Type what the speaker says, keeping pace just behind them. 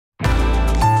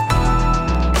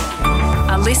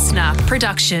listener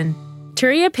production.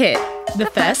 Turia Pitt, the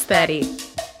first 30.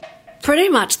 Pretty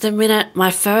much the minute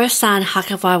my first son,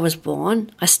 Huckabye, was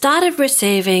born, I started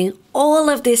receiving all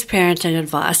of this parenting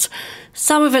advice.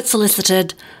 Some of it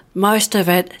solicited, most of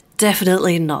it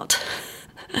definitely not.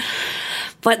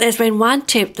 But there's been one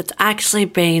tip that's actually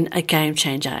been a game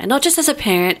changer. And not just as a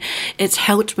parent, it's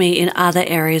helped me in other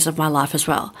areas of my life as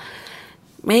well.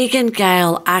 Megan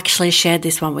Gale actually shared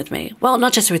this one with me. Well,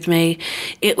 not just with me.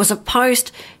 It was a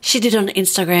post she did on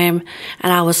Instagram,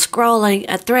 and I was scrolling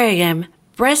at 3 a.m.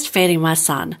 breastfeeding my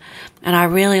son. And I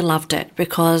really loved it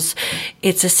because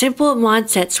it's a simple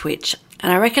mindset switch,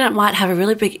 and I reckon it might have a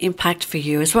really big impact for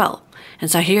you as well.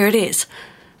 And so here it is.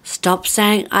 Stop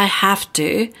saying I have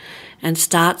to and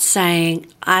start saying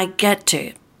I get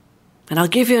to. And I'll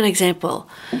give you an example.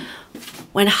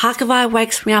 When Huckabye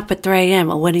wakes me up at 3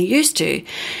 a.m. or when he used to,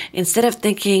 instead of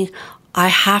thinking I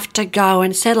have to go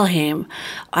and settle him,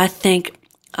 I think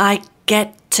I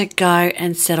get to go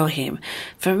and settle him.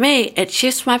 For me, it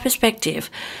shifts my perspective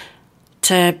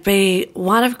to be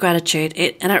one of gratitude,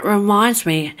 and it reminds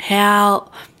me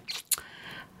how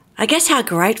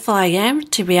grateful I am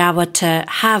to be able to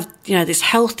have, this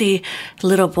healthy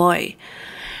little boy.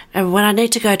 And when I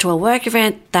need to go to a work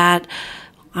event that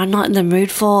I'm not in the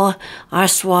mood for, I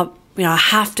swap, I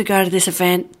have to go to this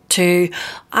event to,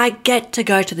 I get to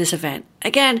go to this event.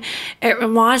 Again, it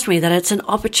reminds me that it's an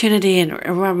opportunity, and it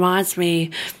reminds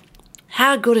me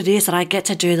how good it is that I get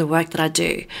to do the work that I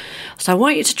do. So I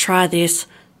want you to try this.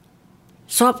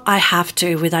 Swap I have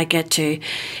to with I get to.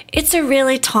 It's a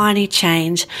really tiny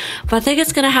change, but I think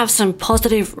it's going to have some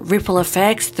positive ripple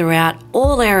effects throughout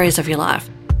all areas of your life.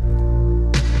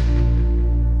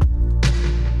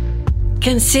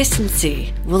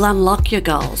 Consistency will unlock your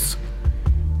goals.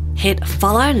 Hit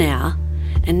follow now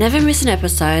and never miss an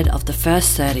episode of The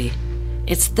First 30.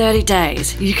 It's 30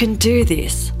 days. You can do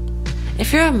this.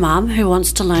 If you're a mum who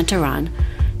wants to learn to run,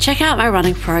 check out my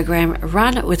running program,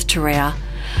 Run with Turia.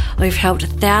 We've helped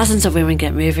thousands of women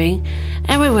get moving,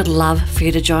 and we would love for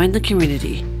you to join the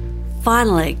community.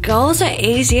 Finally, goals are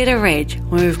easier to reach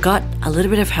when we've got a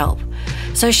little bit of help.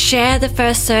 So share The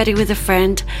First 30 with a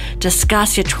friend,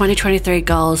 discuss your 2023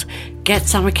 goals, get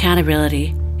some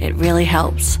accountability. It really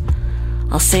helps.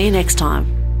 I'll see you next time.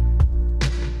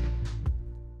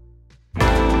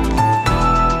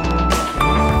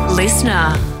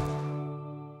 Listener.